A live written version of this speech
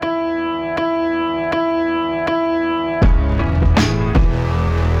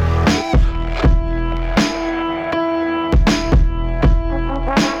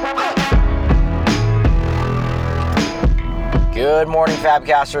Good morning,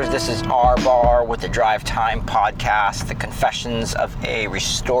 Fabcasters. This is R Bar with the Drive Time Podcast, the confessions of a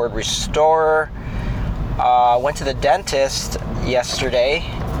restored restorer. Went to the dentist yesterday,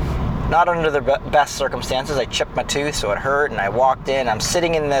 not under the best circumstances. I chipped my tooth, so it hurt, and I walked in. I'm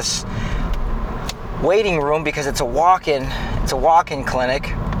sitting in this waiting room because it's a walk-in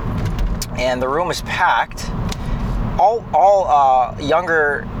clinic, and the room is packed.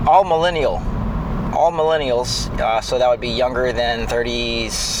 All millennials, so that would be younger than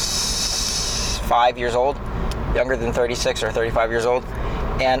 35 years old, younger than 36 or 35 years old.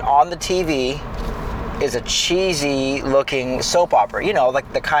 And on the TV is a cheesy looking soap opera,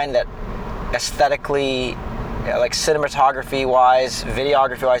 like the kind that aesthetically, like cinematography wise,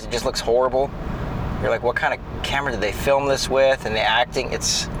 videography wise, it just looks horrible. You're like, what kind of camera did they film this with? And the acting,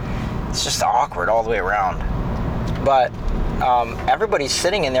 it's just awkward all the way around. But everybody's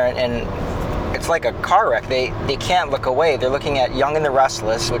sitting in there and it's like a car wreck. They can't look away. They're looking at Young and the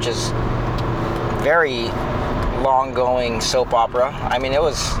Restless, which is very long-going soap opera. I mean, that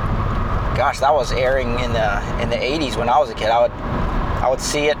was airing in the 80s when I was a kid. I would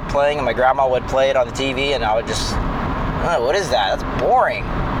see it playing, and my grandma would play it on the TV, and I would just, what is that? That's boring.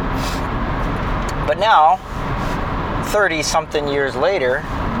 But now, 30-something years later,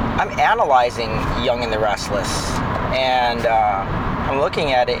 I'm analyzing Young and the Restless, and I'm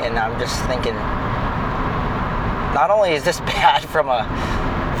looking at it and I'm just thinking, not only is this bad from a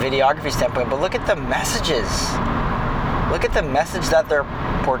videography standpoint, but look at the messages. Look at the message that they're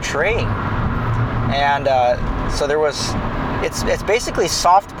portraying. And so it's basically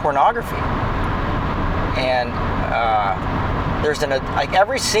soft pornography. And like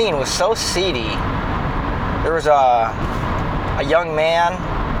every scene was so seedy. There was a young man,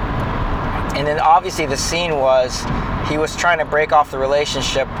 and then obviously the scene was he was trying to break off the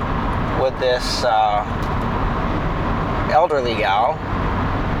relationship with this elderly gal,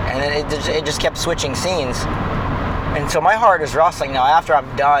 and then it just kept switching scenes. And so my heart is rustling now. After I'm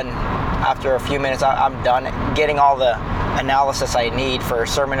done, after a few minutes, I'm done getting all the analysis I need for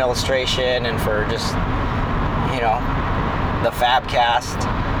sermon illustration and for just, the Fabcast.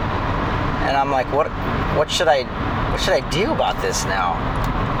 And I'm like, what should I do about this now?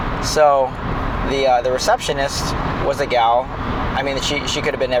 So the receptionist was a gal. I mean, she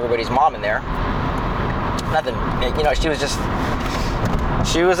could have been everybody's mom in there. Nothing,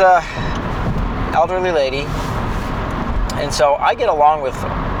 she was a elderly lady. And so I get along with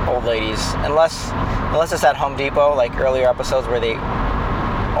old ladies, unless it's at Home Depot, like earlier episodes where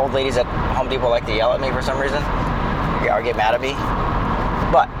old ladies at Home Depot like to yell at me for some reason, or get mad at me.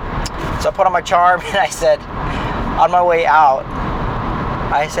 But, so I put on my charm, and I said, on my way out,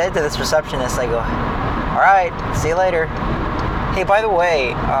 I said to this receptionist, I go, all right, see you later. Hey, by the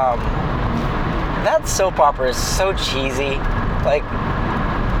way, that soap opera is so cheesy. Like,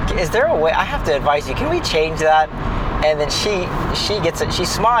 is there a way? I have to advise you. Can we change that? And then she gets it. She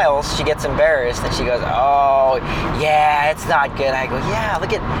smiles. She gets embarrassed, and she goes, "Oh, yeah, it's not good." I go, "Yeah,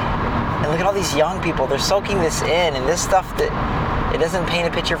 look at all these young people. They're soaking this in, and this stuff that it doesn't paint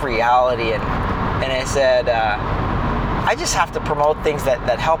a picture of reality." And I said, I just have to promote things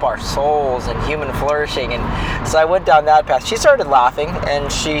that help our souls and human flourishing. And so I went down that path. She started laughing, and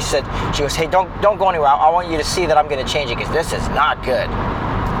she goes, "Hey, don't go anywhere. I want you to see that I'm going to change it because this is not good."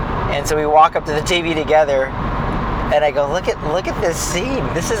 And so we walk up to the TV together, and I go, look at this scene.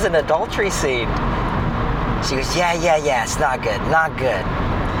 This is an adultery scene. She goes, yeah, it's not good.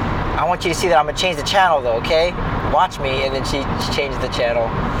 I want you to see that I'm going to change the channel, though, okay? Watch me. And then she changed the channel.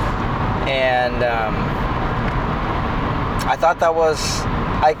 And I thought that was,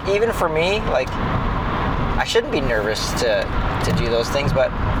 like, even for me, like, I shouldn't be nervous to do those things,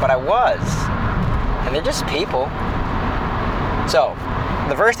 but I was. And they're just people. So,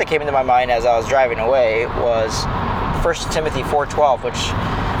 the verse that came into my mind as I was driving away was 1 Timothy 4:12,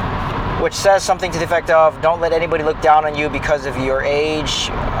 which says something to the effect of, don't let anybody look down on you because of your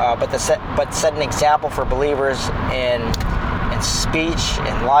age, but set an example for believers in speech,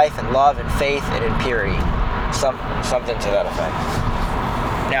 in life, in love, in faith, and in purity. Something to that effect.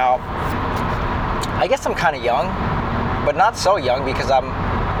 Now, I guess I'm kind of young, but not so young because I'm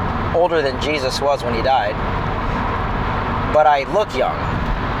older than Jesus was when he died. But I look young.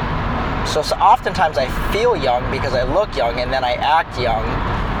 So oftentimes I feel young because I look young, and then I act young,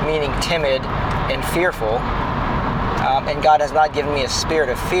 meaning timid and fearful. And God has not given me a spirit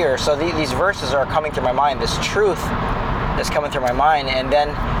of fear. So these verses are coming through my mind. This truth is coming through my mind. And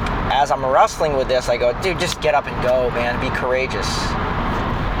then as I'm wrestling with this, I go, dude, just get up and go, man. Be courageous.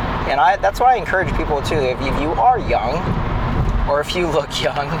 And that's why I encourage people too. If you are young, or if you look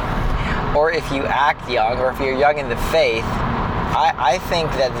young, or if you act young, or if you're young in the faith, I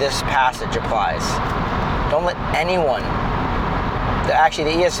think that this passage applies. Don't let anyone,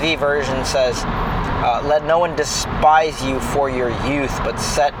 actually the ESV version says, let no one despise you for your youth, but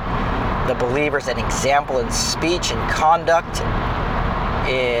set the believers an example in speech and conduct,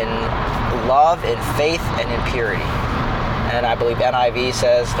 in love, in faith, and in purity. And I believe NIV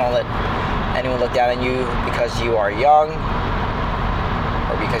says, don't let anyone look down on you because you are young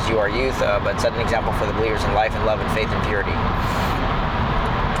or because you are youth, but set an example for the believers in life and love and faith and purity.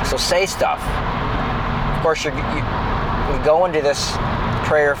 So say stuff. Of course, we go into this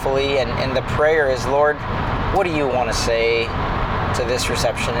prayerfully, and the prayer is, Lord, what do you want to say to this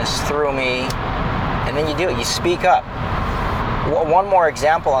receptionist through me? And then you do it. You speak up. One more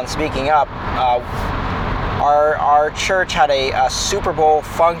example on speaking up. Our church had a Super Bowl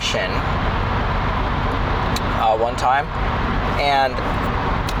function one time, and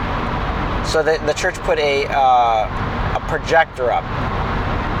so the church put a projector up,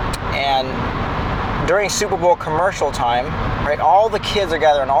 and during Super Bowl commercial time, right, all the kids are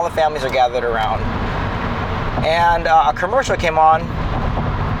gathered and all the families are gathered around, and a commercial came on.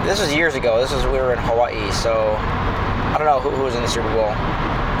 This was years ago. We were in Hawaii, so I don't know who was in the Super Bowl.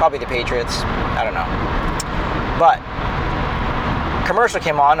 Probably the Patriots. I don't know. But commercial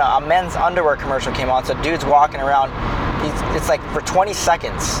came on, a men's underwear commercial came on, so dude's walking around. It's like for 20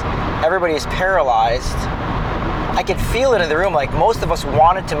 seconds, everybody's paralyzed. I could feel it in the room, like most of us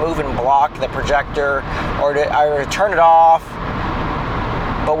wanted to move and block the projector or to turn it off,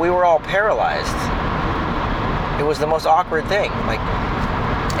 but we were all paralyzed. It was the most awkward thing. Like,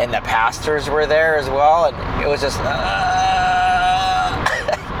 and the pastors were there as well, and it was just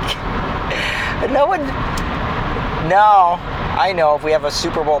No, I know if we have a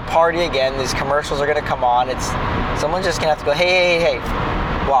Super Bowl party again, these commercials are gonna come on. Someone's just gonna have to go, hey,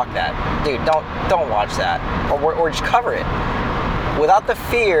 block that, dude. Don't watch that, or just cover it without the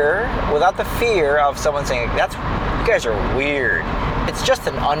fear of someone saying, you guys are weird. It's just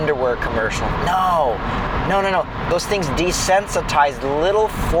an underwear commercial. No. Those things desensitize little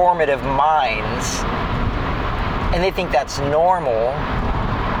formative minds, and they think that's normal,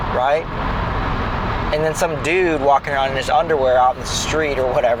 right? And then some dude walking around in his underwear out in the street or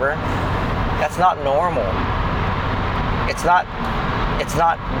whatever, that's not normal. It's not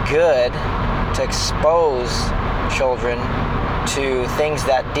good to expose children to things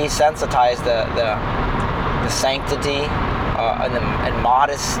that desensitize the sanctity and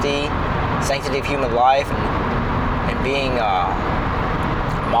modesty, sanctity of human life, and being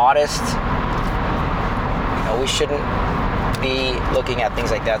modest. We shouldn't be looking at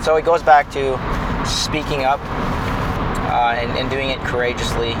things like that. So it goes back to speaking up and doing it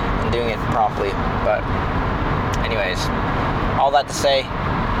courageously and doing it promptly. But anyways, all that to say,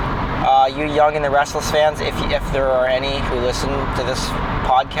 you Young and the Restless fans, if there are any who listen to this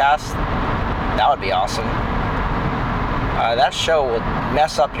podcast, that would be awesome. That show will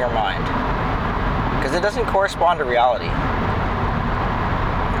mess up your mind because it doesn't correspond to reality.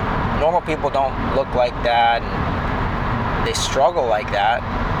 Normal people don't look like that, and they struggle like that,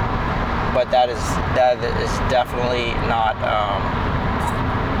 but that is definitely not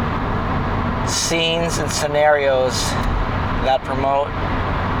scenes and scenarios that promote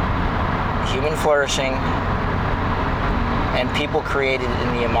human flourishing and people created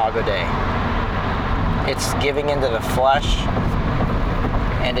in the Imago Dei. It's giving into the flesh,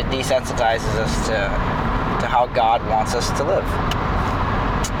 and it desensitizes us to how God wants us to live.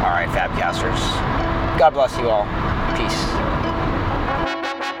 All right, Fabcasters. God bless you all. Peace.